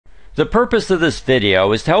The purpose of this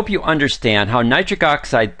video is to help you understand how nitric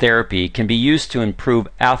oxide therapy can be used to improve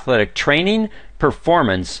athletic training,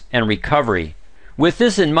 performance, and recovery. With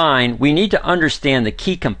this in mind, we need to understand the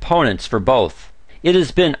key components for both. It has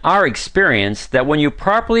been our experience that when you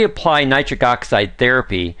properly apply nitric oxide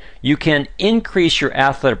therapy, you can increase your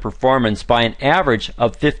athletic performance by an average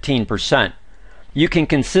of 15%. You can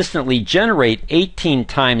consistently generate 18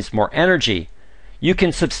 times more energy. You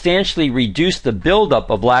can substantially reduce the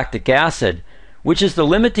buildup of lactic acid, which is the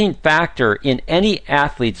limiting factor in any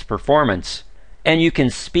athlete's performance. And you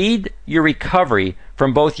can speed your recovery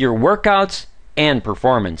from both your workouts and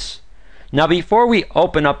performance. Now, before we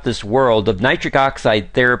open up this world of nitric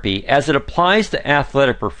oxide therapy as it applies to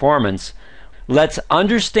athletic performance, let's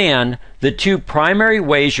understand the two primary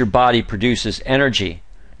ways your body produces energy.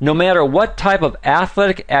 No matter what type of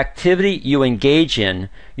athletic activity you engage in,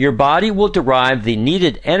 your body will derive the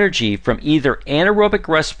needed energy from either anaerobic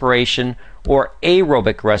respiration or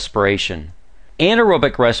aerobic respiration.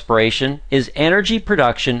 Anaerobic respiration is energy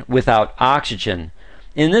production without oxygen.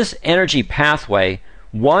 In this energy pathway,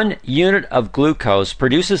 1 unit of glucose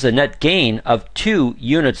produces a net gain of 2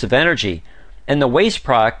 units of energy, and the waste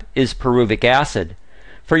product is pyruvic acid.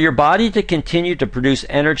 For your body to continue to produce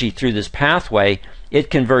energy through this pathway, it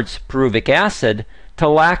converts pyruvic acid to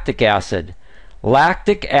lactic acid.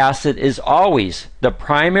 Lactic acid is always the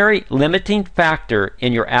primary limiting factor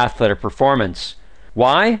in your athletic performance.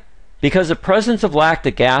 Why? Because the presence of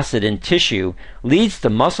lactic acid in tissue leads to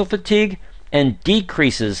muscle fatigue and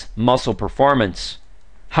decreases muscle performance.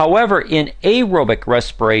 However, in aerobic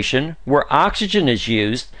respiration, where oxygen is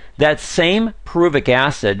used, that same pyruvic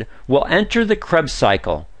acid will enter the Krebs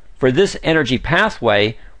cycle. For this energy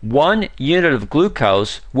pathway, 1 unit of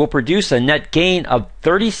glucose will produce a net gain of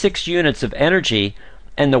 36 units of energy,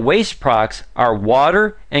 and the waste products are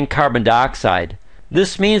water and carbon dioxide.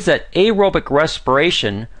 This means that aerobic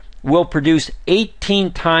respiration will produce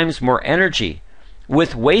 18 times more energy,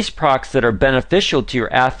 with waste products that are beneficial to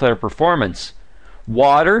your athletic performance.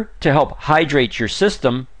 Water to help hydrate your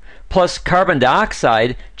system, plus carbon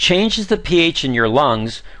dioxide changes the pH in your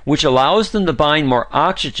lungs, which allows them to bind more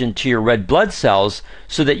oxygen to your red blood cells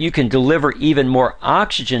so that you can deliver even more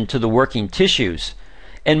oxygen to the working tissues.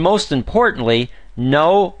 And most importantly,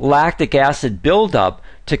 no lactic acid buildup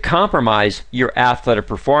to compromise your athletic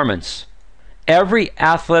performance. Every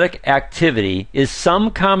athletic activity is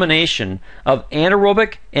some combination of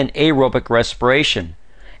anaerobic and aerobic respiration.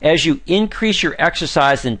 As you increase your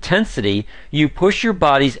exercise intensity, you push your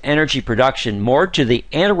body's energy production more to the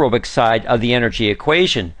anaerobic side of the energy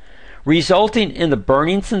equation, resulting in the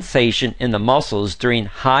burning sensation in the muscles during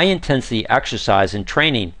high-intensity exercise and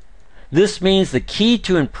training. This means the key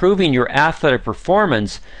to improving your athletic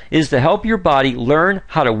performance is to help your body learn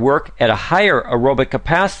how to work at a higher aerobic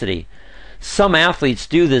capacity. Some athletes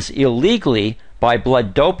do this illegally by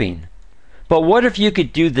blood doping. But what if you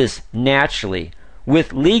could do this naturally,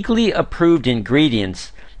 with legally approved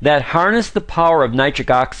ingredients that harness the power of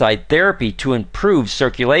nitric oxide therapy to improve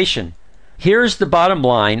circulation? Here's the bottom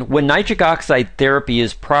line: when nitric oxide therapy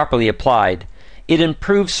is properly applied, it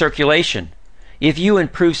improves circulation. If you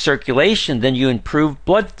improve circulation, then you improve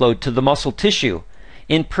blood flow to the muscle tissue.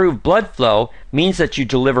 Improved blood flow means that you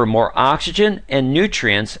deliver more oxygen and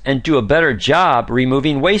nutrients and do a better job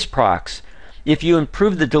removing waste products. If you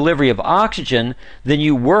improve the delivery of oxygen, then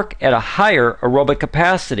you work at a higher aerobic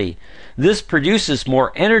capacity. This produces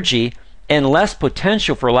more energy and less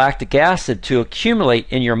potential for lactic acid to accumulate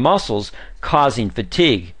in your muscles, causing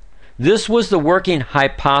fatigue. This was the working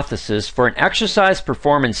hypothesis for an exercise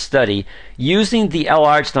performance study using the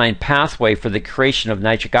L-arginine pathway for the creation of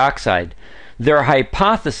nitric oxide. Their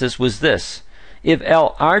hypothesis was this: if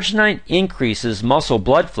L-arginine increases muscle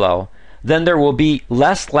blood flow, then there will be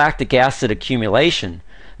less lactic acid accumulation,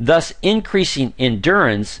 thus increasing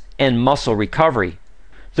endurance and muscle recovery.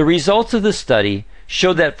 The results of the study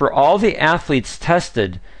showed that for all the athletes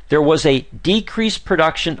tested, there was a decreased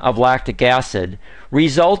production of lactic acid,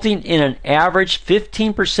 resulting in an average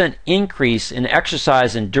 15% increase in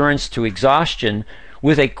exercise endurance to exhaustion,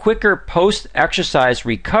 with a quicker post-exercise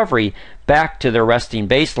recovery back to their resting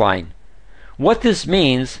baseline. What this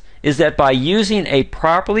means is that by using a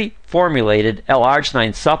properly formulated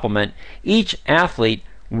L-arginine supplement, each athlete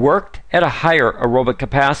worked at a higher aerobic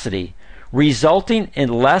capacity, resulting in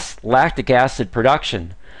less lactic acid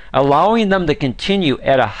production, allowing them to continue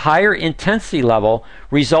at a higher intensity level,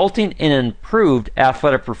 resulting in improved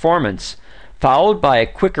athletic performance, followed by a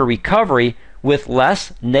quicker recovery with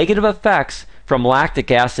less negative effects from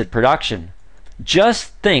lactic acid production.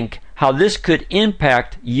 Just think how this could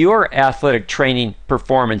impact your athletic training,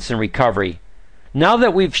 performance, and recovery. Now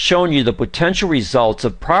that we've shown you the potential results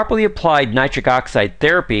of properly applied nitric oxide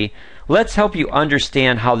therapy, let's help you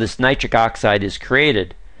understand how this nitric oxide is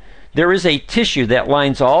created. There is a tissue that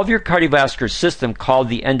lines all of your cardiovascular system called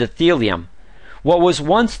the endothelium. What was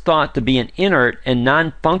once thought to be an inert and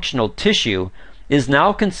non-functional tissue is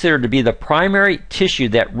now considered to be the primary tissue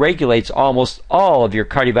that regulates almost all of your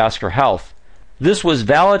cardiovascular health. This was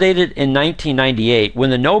validated in 1998 when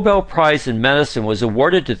the Nobel Prize in Medicine was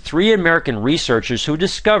awarded to 3 American researchers who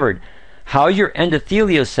discovered how your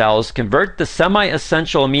endothelial cells convert the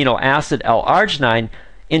semi-essential amino acid L-arginine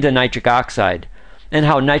into nitric oxide, and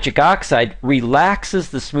how nitric oxide relaxes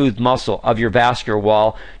the smooth muscle of your vascular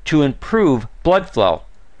wall to improve blood flow.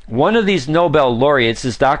 One of these Nobel laureates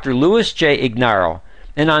is Dr. Louis J. Ignarro,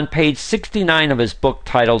 and on page 69 of his book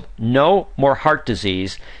titled No More Heart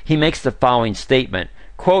Disease, he makes the following statement,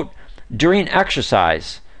 quote, "During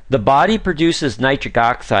exercise, the body produces nitric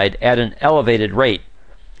oxide at an elevated rate.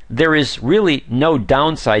 There is really no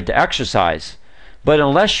downside to exercise, but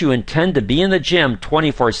unless you intend to be in the gym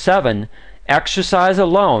 24/7, exercise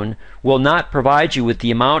alone will not provide you with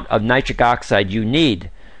the amount of nitric oxide you need.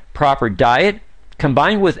 Proper diet,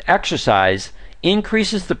 combined with exercise,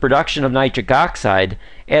 increases the production of nitric oxide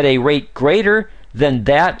at a rate greater than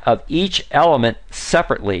that of each element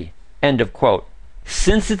separately." End of quote.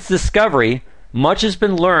 Since its discovery, much has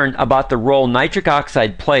been learned about the role nitric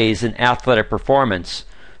oxide plays in athletic performance.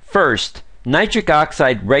 First, nitric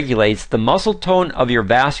oxide regulates the muscle tone of your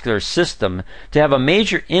vascular system to have a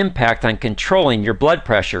major impact on controlling your blood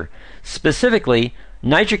pressure. Specifically,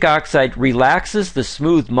 nitric oxide relaxes the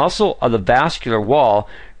smooth muscle of the vascular wall,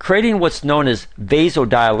 creating what's known as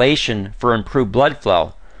vasodilation for improved blood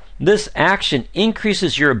flow. This action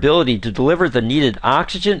increases your ability to deliver the needed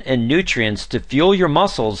oxygen and nutrients to fuel your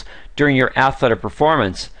muscles during your athletic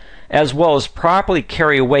performance, as well as properly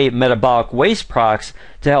carry away metabolic waste products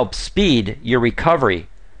to help speed your recovery.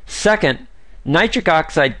 Second, nitric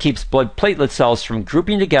oxide keeps blood platelet cells from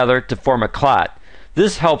grouping together to form a clot.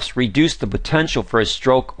 This helps reduce the potential for a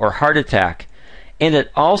stroke or heart attack. And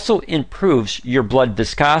it also improves your blood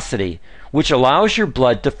viscosity, which allows your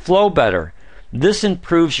blood to flow better. This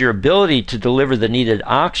improves your ability to deliver the needed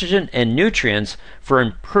oxygen and nutrients for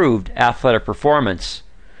improved athletic performance.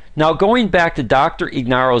 Now, going back to Dr.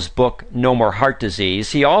 Ignarro's book, No More Heart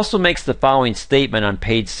Disease, he also makes the following statement on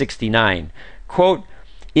page 69, quote,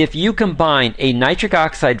 "If you combine a nitric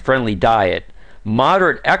oxide-friendly diet,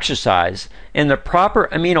 moderate exercise, and the proper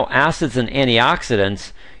amino acids and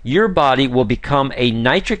antioxidants, your body will become a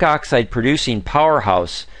nitric oxide producing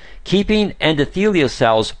powerhouse, keeping endothelial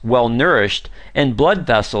cells well nourished and blood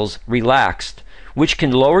vessels relaxed, which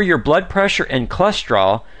can lower your blood pressure and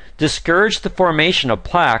cholesterol, discourage the formation of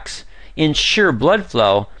plaques, ensure blood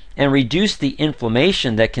flow, and reduce the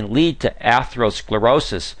inflammation that can lead to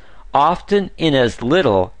atherosclerosis, often in as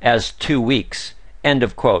little as 2 weeks." End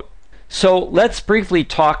of quote. So let's briefly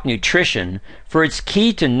talk nutrition, for it's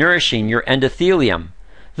key to nourishing your endothelium.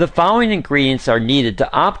 The following ingredients are needed to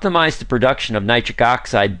optimize the production of nitric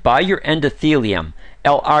oxide by your endothelium: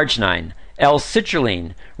 L-arginine,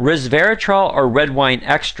 L-Citrulline, Resveratrol or red wine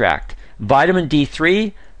extract, vitamin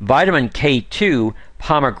D3, vitamin K2,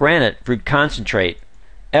 pomegranate fruit concentrate.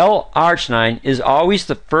 L-arginine is always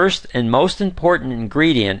the first and most important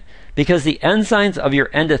ingredient because the enzymes of your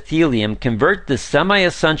endothelium convert the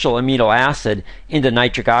semi-essential amino acid into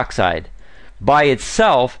nitric oxide. By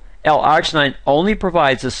itself, L-arginine only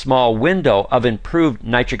provides a small window of improved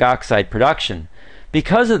nitric oxide production.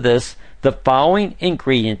 Because of this, the following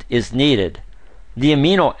ingredient is needed. The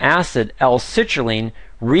amino acid L-Citrulline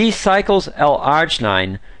recycles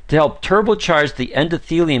L-arginine to help turbocharge the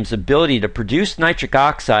endothelium's ability to produce nitric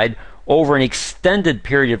oxide over an extended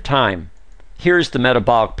period of time. Here's the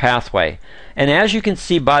metabolic pathway. And as you can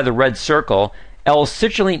see by the red circle,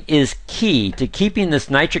 L-Citrulline is key to keeping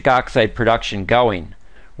this nitric oxide production going.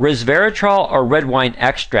 Resveratrol or red wine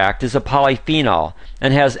extract is a polyphenol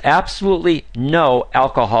and has absolutely no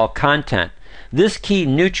alcohol content. This key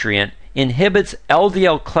nutrient inhibits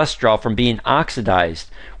LDL cholesterol from being oxidized,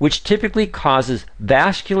 which typically causes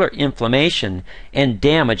vascular inflammation and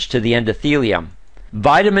damage to the endothelium.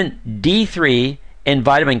 Vitamin D3 and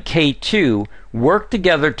vitamin K2 work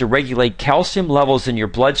together to regulate calcium levels in your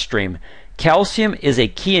bloodstream. Calcium is a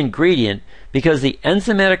key ingredient because the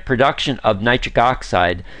enzymatic production of nitric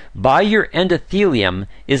oxide by your endothelium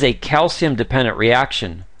is a calcium-dependent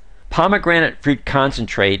reaction. Pomegranate fruit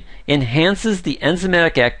concentrate enhances the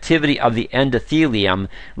enzymatic activity of the endothelium,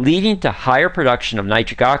 leading to higher production of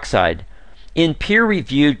nitric oxide. In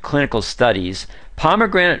peer-reviewed clinical studies,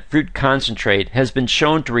 pomegranate fruit concentrate has been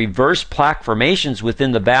shown to reverse plaque formations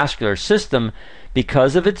within the vascular system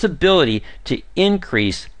because of its ability to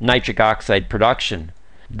increase nitric oxide production.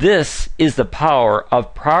 This is the power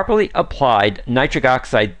of properly applied nitric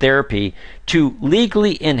oxide therapy to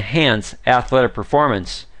legally enhance athletic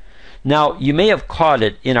performance. Now, you may have caught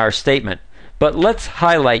it in our statement, but let's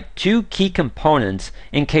highlight two key components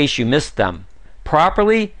in case you missed them: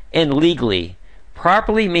 properly and legally.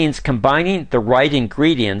 Properly means combining the right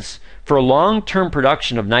ingredients for long-term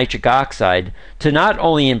production of nitric oxide to not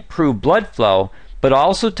only improve blood flow, but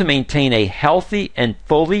also to maintain a healthy and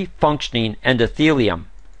fully functioning endothelium.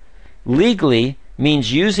 Legally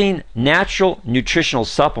means using natural nutritional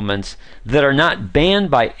supplements that are not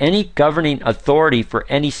banned by any governing authority for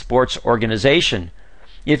any sports organization.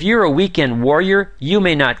 If you're a weekend warrior, you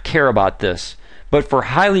may not care about this, but for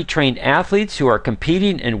highly trained athletes who are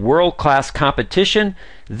competing in world-class competition,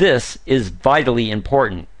 this is vitally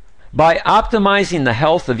important. By optimizing the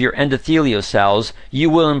health of your endothelial cells, you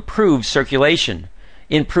will improve circulation.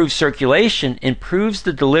 Improved circulation improves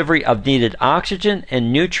the delivery of needed oxygen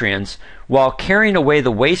and nutrients while carrying away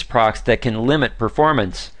the waste products that can limit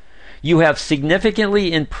performance. You have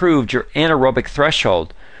significantly improved your anaerobic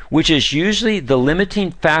threshold, which is usually the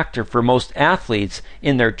limiting factor for most athletes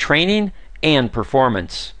in their training and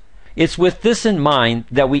performance. It's with this in mind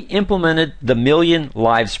that we implemented the Million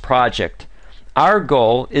Lives Project. Our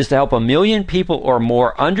goal is to help 1 million people or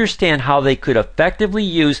more understand how they could effectively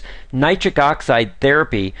use nitric oxide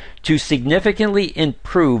therapy to significantly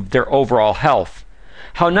improve their overall health.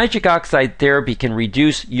 How nitric oxide therapy can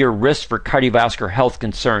reduce your risk for cardiovascular health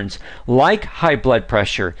concerns like high blood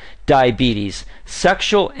pressure, diabetes,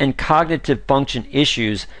 sexual and cognitive function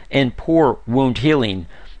issues, and poor wound healing,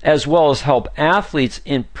 as well as help athletes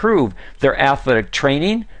improve their athletic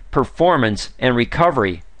training, performance, and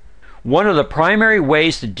recovery. One of the primary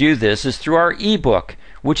ways to do this is through our ebook,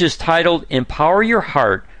 which is titled Empower Your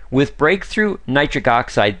Heart with Breakthrough Nitric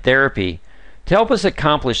Oxide Therapy. To help us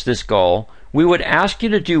accomplish this goal, we would ask you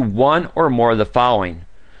to do one or more of the following.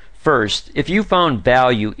 First, if you found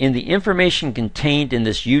value in the information contained in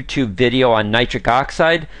this YouTube video on nitric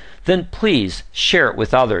oxide, then please share it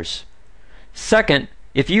with others. Second,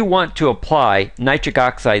 if you want to apply nitric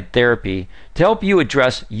oxide therapy to help you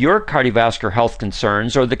address your cardiovascular health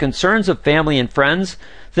concerns or the concerns of family and friends,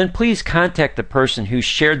 then please contact the person who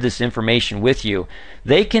shared this information with you.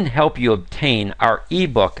 They can help you obtain our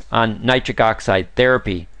ebook on nitric oxide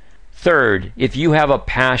therapy. Third, if you have a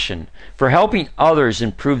passion for helping others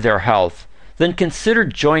improve their health, then consider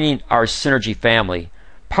joining our Synergy family.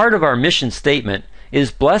 Part of our mission statement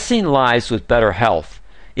is blessing lives with better health.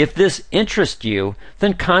 If this interests you,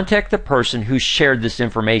 then contact the person who shared this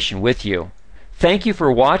information with you. Thank you for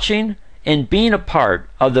watching and being a part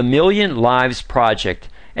of the Million Lives Project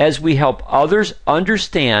as we help others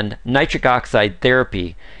understand nitric oxide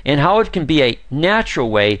therapy and how it can be a natural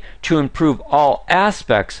way to improve all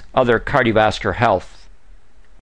aspects of their cardiovascular health.